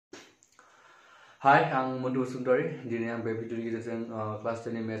Hi, I'm Bodo Language. Today I'm back to the class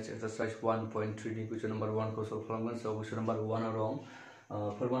 10 maths exercise 1.3 di question number 1 ko solve खालामगोन. So question number 1 dong.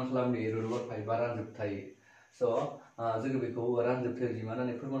 Foreman खालामनि root 5 बारा जोबथाय. So जोङो बेखौ रानजोबथाय अनजिमा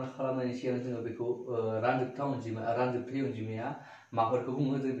होननानै फोरमान खालामनायनि सिगां जोङो बेखौ रानजोबथाय अनजिमाया माफोरखौ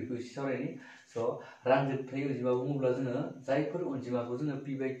बुङो जों बेखौ एसे सावरायनि. So रानजोबथाय अनजिमा बुङोब्ला जोङो जायफोर अनजिमाखौ जोङो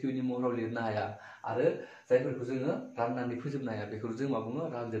p/q नि महराव लिरनो हाया आरो जायफोरखौ जोङो राननानै फोजोबनो हाया बेखौ जों मा बुङो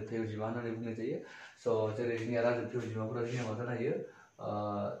रानजोबथाय अनजिमा होननानै बुंनाय जायो. So जेरै जोंनिया रानजोबथाय अनजिमाफोरा जोंनिया मा जानो हायो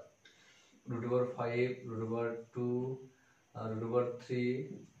 √5 √2 √3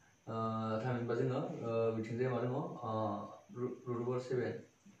 थामहिनबा जोङो बिथिंजाय मा दङ √7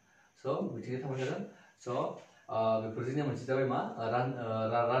 so बिथिंजाय थांबाय थागोन. So बेफोर जोंनिया मोनसे जाबाय मा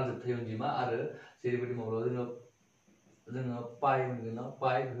रानजोबथाय अनजिमा आरो जेरैबायदि माब्लाबा जोङो पाइ मोनगोन ना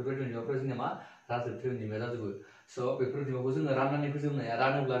पाइ बेफोरबायदि अनजिमाफोरा जोंनिया मा रानजोबथाय अनजिमाया जाजोबो. So बेफोर अनजिमाखौ जोङो राननानै फोजोबनो हाया.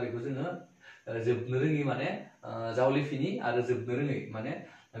 रानोब्ला बेखौ जोङो जोबनो रोङि माने जावलिफिनि आरो जोबनो रोङै माने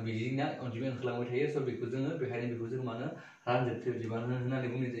बिदिनो अनजिमा ओंखारलांबाय थायो. So बेखौ जोङो बेखायनो बेखौ जों मानो रानजोबथाय अनजिमा होननानै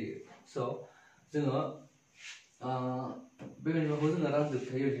बुंनाय जायो. So जोङो बे अनजिमाखौ जोङो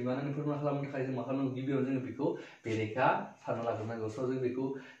रानजोबथाय अनजिमा होननानै फोरमान खालामनो थाखाय जों मा खालामनांगौ गिबियावनो जोङो बेखौ बेरेखा सानना लाग्रोनांगौ. So जों बेखौ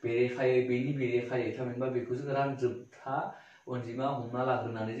बेरेखायै बेनि बेरेखायै थामहिनबा बेखौ जोङो रानजोबथा अनजिमा हमना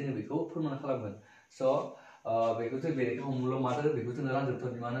लाग्रोनानै जोङो बेखौ फोरमान खालामगोन. So बेखौ जों बेरेखा हमोब्ला मा जागोन बेखौ जोङो रानजोबथाय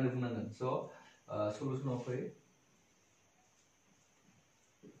अनजिमा होननानै बुंनांगोन. So सलुसनाव फै.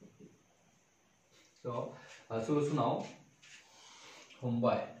 So सलुसनाव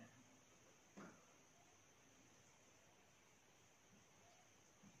हमबाय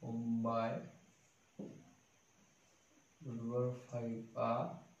 √5 आ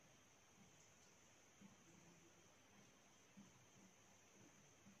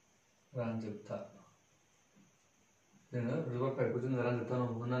रानजोबथा जोङो √5 खौ जोङो रानजोबथा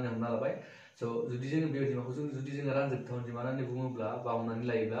होननानै हमना लाबाय. So जुदि जोङो बे अनजिमाखौ जुदि जोङो रानजोबथा अनजिमा होननानै बुङोब्ला बा हमनानै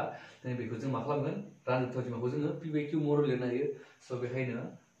लायोब्ला जों बेखौ जों मा खालामगोन रानजोबथा अनजिमाखौ जोङो p/q महराव लिरनो हायो. So बेखायनो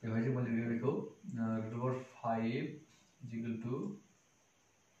बेवहाय जों लिरगोन बेखौ √5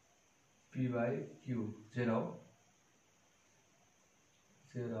 p/q जेराव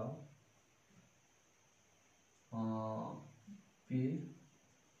p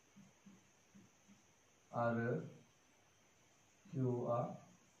आरो q आ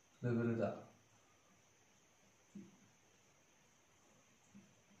लोगो रोजा.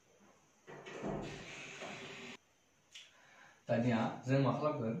 दानिया जों मा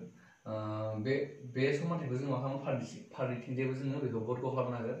खालामगोन बे समानथायखौ जों मा खालामो फारनैथिंजायबो जोङो बेखौ बर्ग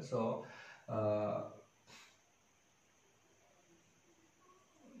खालामनो हागोन. So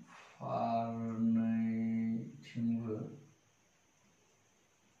फारनैथिंबो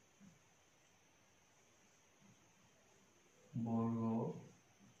बर्ग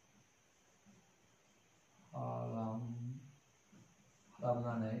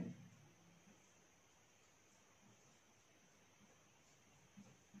खालामनानै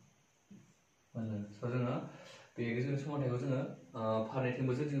मोनो. So जोङो बे समानथायखौ जोङो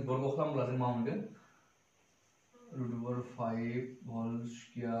फारनैथिंबो जों बर्ग खालामब्ला जों मा मोनगोन √5 whole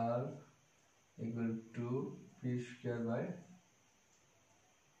square equal to p² by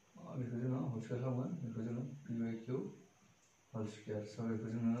बेखौ जोङो whole square खालामगोन बेखौ जोङो p/q whole square. So बेखौ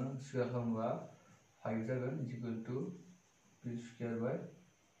जोङो square खालामोबा 5 जागोन equal to p² by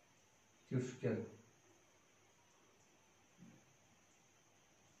q².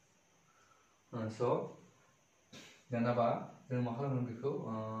 So दानाबा जों मा खालामगोन बेखौ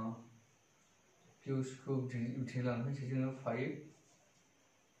q खौ बिथिं लाना फैनोसै जोङो 5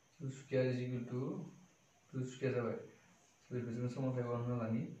 q² is equal to q² जाबाय. So बेखौ जोङो समानथाय बानायना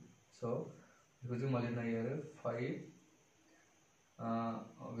लानि. So बेखौ जों मा लिरनो हायो आरो 5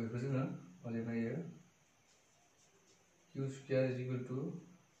 बेखौ जोङो मा लिरनो हायो q² is equal to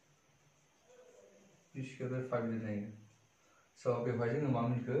p² by 5 लिरनो हायो. So बेवहाय जोङो मा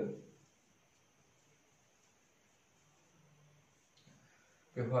मोनखो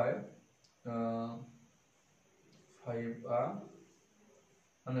बेवहाय 5 आ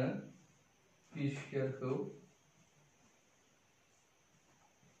माने p² खौ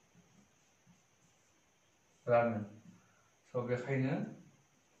रानो. So बेखायनो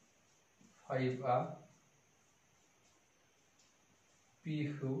 5 आ p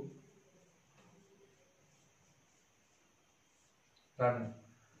खौ रानो.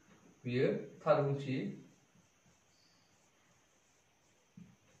 बियो थार बुंथि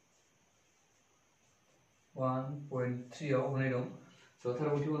 1.3 आव होनाय दं. So थार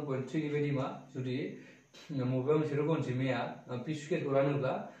बुंथि 1.3 नि बायदि मा जुदि मबेबा मोनसे रोखोम अनजिमाया p² खौ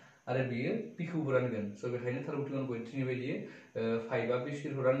रानोब्ला आरो बियो p खौबो रानगोन स' बेखायनो थार्ड 1.3 नि बायदि 5 आ p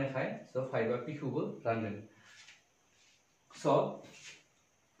स्क्वायरखौ राननायखाय स' 5 आ p खौबो रानगोन स'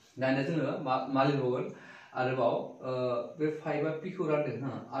 दानिया जोङो मा लिरबावगोन आरोबाव बे 5 आ p खौ रानदों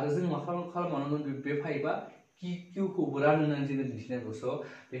हा आरो जों मा खालामनांगोन बे 5 आ q खौबो रानो होननानै जोङो दिन्थिनांगौ स'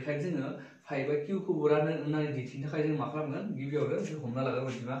 बेखायनो जोङो 5 आ q खौबो रानो होननानै दिन्थिनो थाखाय जों मा खालामगोन गिबियावनो जों हमना लागोन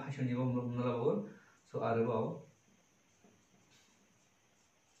बायदिबा खायसेनिबो हमना लाबावगोन स' आरोबाव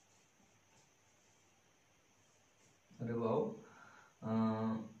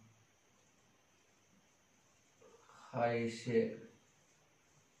खायसे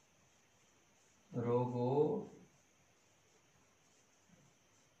रग'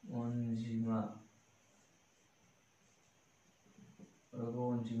 अनजिमा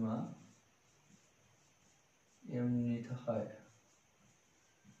m नि थाखाय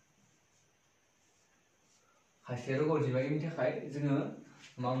खायसे रग' अनजिमा m नि थाखाय जोङो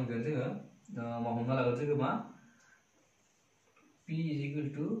मा मोनगोन जोङो मा हमना लागोन जोङो मा p =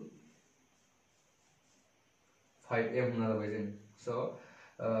 5m हमना लाबाय जों स'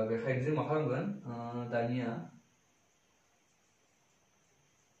 बेखायनो जों मा खालामगोन दानिया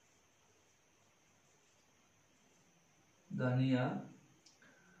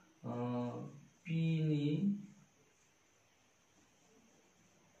p नि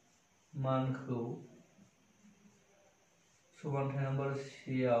मानखौ समानथाय नम्बर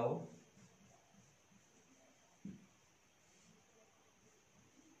सेआव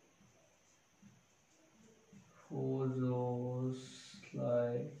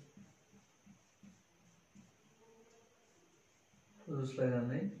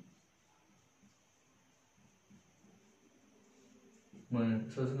फज'स्लायनानै मोनो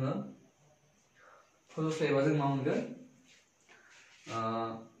स' जोङो फज'स्लायोबा जों मा मोनगोन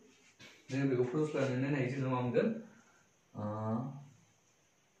जों बेखौ फज'स्लायनानै नायनाय जोङो मा मोनगोन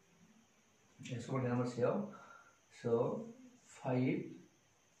समानथाय नम्बर सेआव स' 5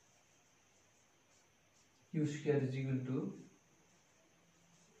 q square is equal to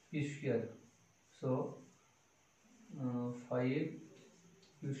p square so 5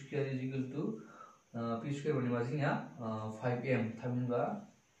 q square is equal to p square माने मा जोंनिया 5m थामहिनबा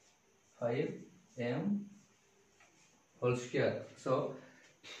 5m whole square so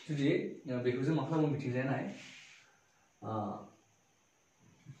जुदि बेखौ जों मा खालामो मिथिंजाय नाय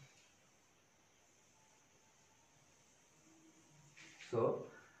so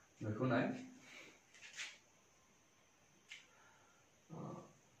बेखौ नाय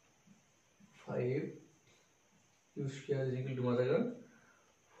 5 q square is equal to मा जागोन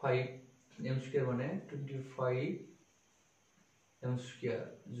 5m square माने 25m square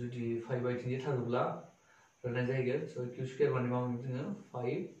जुदि 5 बाय 3 थाङोब्ला राननाय जाहैगोन स' q square माने मा मोनगोन जोङो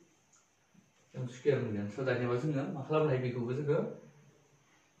 5m square मोनगोन स' दानिया जोङो मा खालामनो हायो बेखौबो जोङो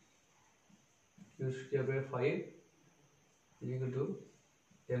q square by 5 is equal to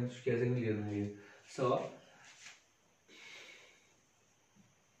m square जों लिरनो हायो स'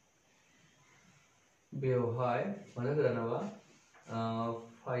 बेवहाय मा जाखो दानाबा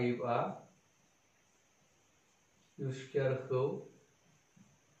 5 आ q square खौ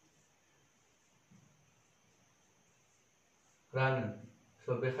रानो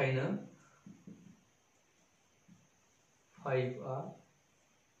स' बेखायनो 5 आ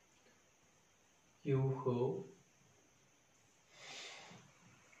q खौ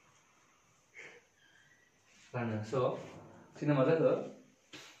रानो स' जोंना मा जाखो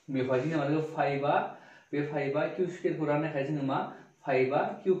बेवहाय जोंना मा जाखो 5 आ बे 5 आ q square खौ राननायखाय जोङो मा 5 आ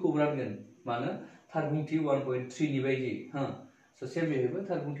q खौ रानगोन मानो थार्ड 1.3 नि बायदि हा स' सेम बेहायबो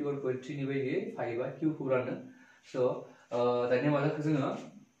थार्ड 1.3 नि बायदि 5 आ q खौ रानो स' दानिया मा जाखो जोङो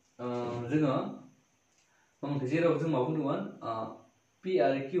मोनखो जेराव जों मा बुंदोंमोन p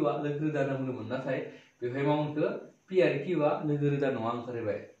आरो q आ लोगो रोदा होनना बुंदोंमोन नाथाय बेवहाय मा मोनखो p आरो q आ लोगो रोदा नङा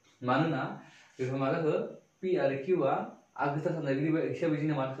ओंखारबाय मानोना बेवहाय मा जाखो p आरो q आ आगोथा थानाय हिसाबै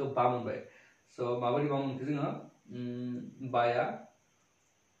जोंना मा जाखो 5 मोनबाय स' माबायदि मा मोनखो जोङो बाया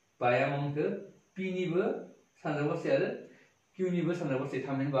मा मोनखो p निबो सानजा फारसे आरो q निबो सानजा फारसे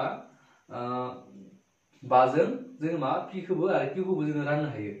थामहिनबा 5 जों जोङो मा p खौबो आरो q खौबो जोङो राननो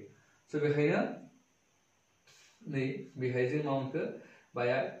हायो स' बेखायनो नै बेहाय जों मा मोनखो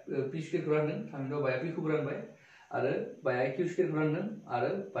बाया p स्क्वायर खौ रानदों थामहिनबा बाया p खौबो रानबाय आरो बाया q स्क्वायर खौ रानदों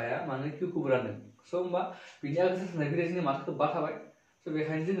आरो बाया मानो q खौबो रानदों स' होमबा बिनि आगोल थानाय बेलाय जोंना मा थाबाय 5 थाबाय स'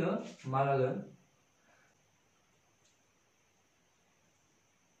 बेखायनो जोङो मा लागोन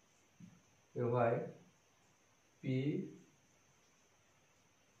बेवहाय p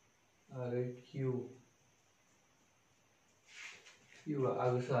आरो q आ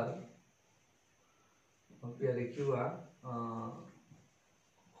आगोसार p आरो q आ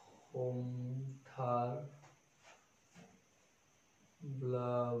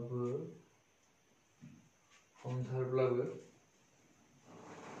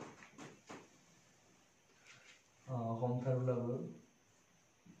हमथारब्लाबो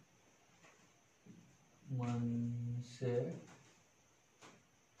मोनसे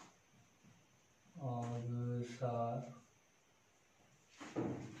गोसार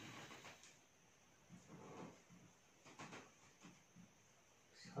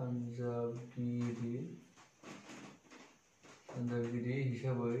सानजागिरि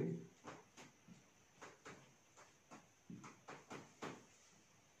हिसाबै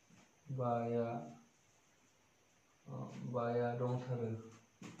बाया दंथारो।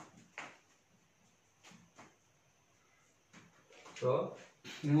 So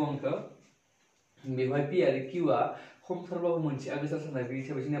नोंखौ बेवहाय पि आरो किउआ खमथारबाबो मोनसे गोसार सानजागिरि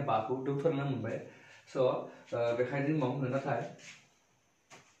हिसाबै जोंनिया बाखौ दंथारनो मोनबाय। So बेखायनो जों मा बुंनो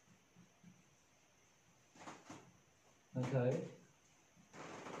नाथाय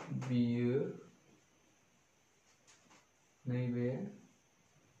बियो नैबे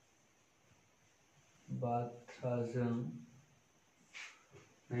बाथ्राजों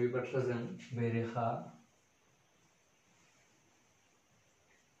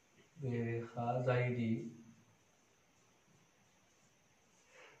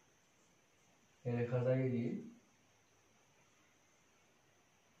बेरेखा जायोदि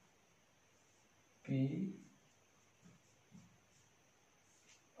पि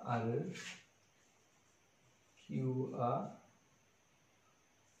आरो किउआ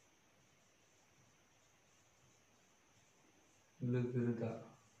लोगो रोदा।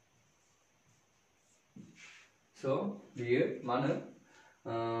 So बियो मानो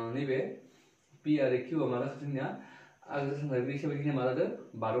नैबे पि आरो किउआ मा जाखो जोंनिया आगोल सानजागिरि हिसाबै जोंनिया मा जादों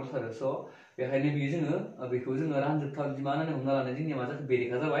बार'थारो। स' बेखायनो बियो बेखौ जोङो रानजोबथा अनजिमा होननानै हमना लानाय जोंनिया मा जाखो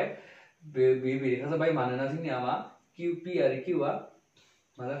बेरेखा जाबाय। बे बेरेखा जाबाय मानोना जोंनिया मा पि आरो किउआ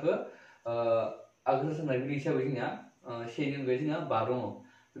मा जाखो आगोल सानजागिरि हिसाबै जोंनिया सेनि अनगायै जोंहा बा दङ।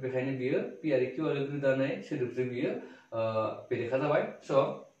 बेखायनो बियो पि आरो किउआ लोगो रोदानाय सोदोबजों बियो बेरेखा जाबाय। स'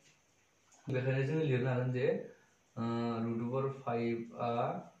 बेखायनो जोङो लिरनो हागोन जे √5आ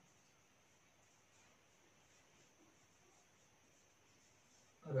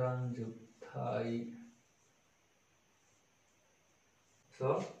रानजोबथाय।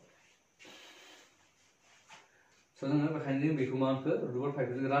 जोङो बेखायनो जों बेखौ मा मोनखो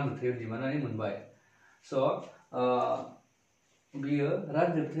 √5खौ जों रानजोबथाय अनजिमा होननानै मोनबाय। स' बियो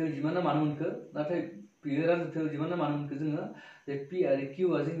रानजोबथाय अनजिमा ना मानो मोनखो नाथाय बियो रानजोबथाय अनजिमा ना मानो मोनखो जोङो जे पि आरो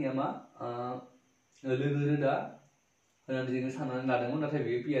किउआ जोंनिया मा लोगो रोदा होननानै जोङो साननानै लादोंमोन। नाथाय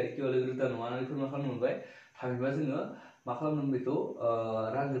बेयो पि आरो किउआ लोगो रोदा नङा होननानै फोरमान खालामनो मोनबाय। थामहिनबा जोङो मा खालामदों बेखौ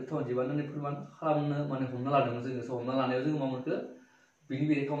रानजोबथाय अनजिमा होननानै फोरमान खालामनो माने हमना लादोंमोन जोङो। स' हमना लानायाव जोङो मा मोनखो बिनि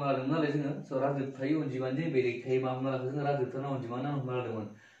बेरेखा हमना लादोंमोन नालाय जोङो। स' रानजोबथाय अनजिमानि जों बेरेखायै मा हमना लाखो जोङो रानजोबथाय अनजिमा होननानै हमना लादोंमोन।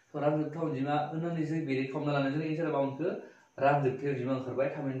 स' रानजोबथाय अनजिमा होननानै जों बेरेखा हमना लानाय जों एन्सारा मा मोनखो रानजोबथाय अनजिमा ओंखारबाय।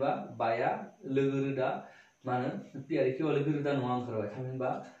 थामहिनबा बाया लोगो रोदा मा होनो पि आरो किउआ लोगो रोदा नङा ओंखारबाय। थामहिनबा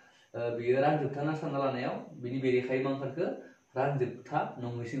बियो रानजोबथा होनना सानना लानायाव बिनि बेरेखायै मा ओंखारखो रानजोबथा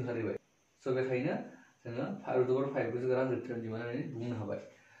नङैसो ओंखारहैबाय। स' बेखायनो जोङो √5खौ जोङो रानजोबथाय अनजिमा होननानै बुंनो हाबाय।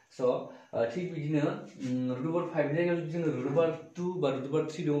 स' थिग बिदिनो √5 जायगायाव जुदि जोङो √2 बा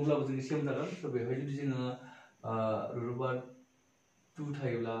 √3 दङब्लाबो जोङो सेम जागोन। स' बेवहाय जुदि जोङो √2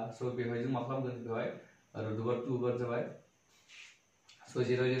 थायोब्ला स' बेवहाय जों मा खालामगोन बेवहाय √2 बार जाबाय। स'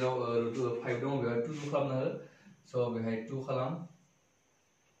 जेराव √5 दङ बेवहाय 2 खालामना हो। स' बेवहाय 2 खालाम।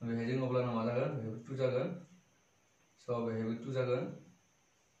 बेवहाय जों अब्लाना मा जागोन बेवहाय 2 जागोन। स' बेवहायबो 2 जागोन।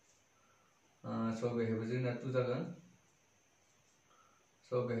 स' बेवहायबो जोंना 2 जागोन।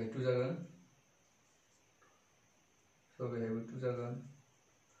 स' बेवहाय 2 जागोन। स' बेवहायबो 2 जागोन।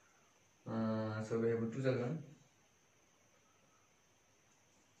 स' बेवहायबो 2 जागोन।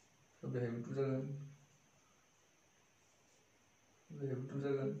 स' बेवहायबो 2 जागोन। बेवहायबो 2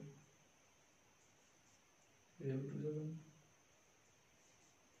 जागोन। बेवहायबो 2 जागोन।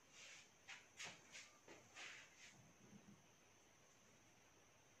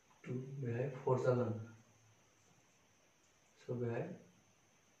 2 बेवहाय 4 जागोन। स' बेवहाय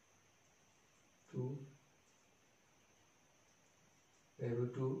 2 बेवहायबो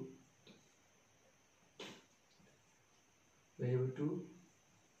 2 बेवहायबो 2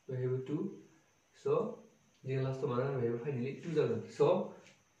 बेवहायबो 2 स' जों लास्टआव मा जागोन बेवहायबो फाइनालि 2 जागोन। स'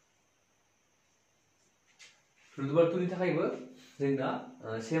 √2 नि थाखायबो जोंना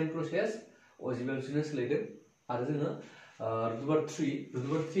सेम प्रसेस अनजिमायावसो सोलायदों। आरो जोङो √3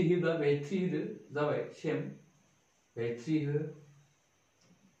 होयोब्ला बेहाय 3 होदो जाबाय सेम। बेहाय 3 हो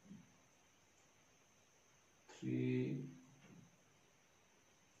 3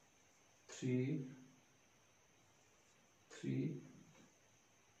 3 3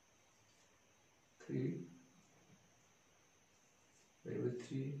 3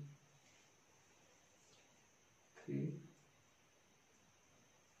 3 3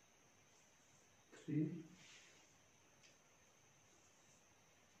 3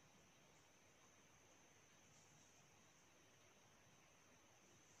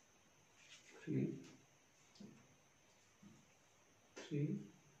 3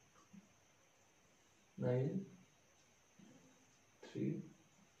 3 9 3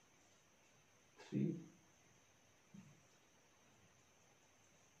 3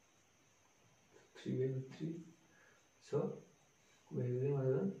 3 3 so वेगवेगळे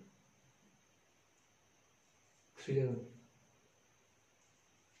माझं 3 जागोन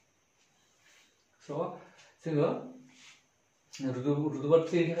so जोङो रुटुबार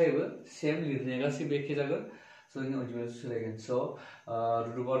 3 नि थाखायबो सेम लिरनाया गासैबो एखे जागोन so जोंनि अनजिमाया सोलायगोन so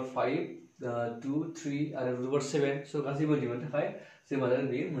रुटुबार 5 2 3 आरो रुटुबार 7 so गासैबो अनजिमानि थाखाय जों मा जागोन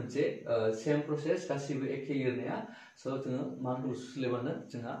बेयो मोनसे सेम प्रसेस गासैबो एखे लिरनाया so जोङो मानखौ सोलायबानो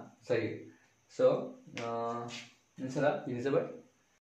जोंहा जायो so आन्सारा बेनो जाबाय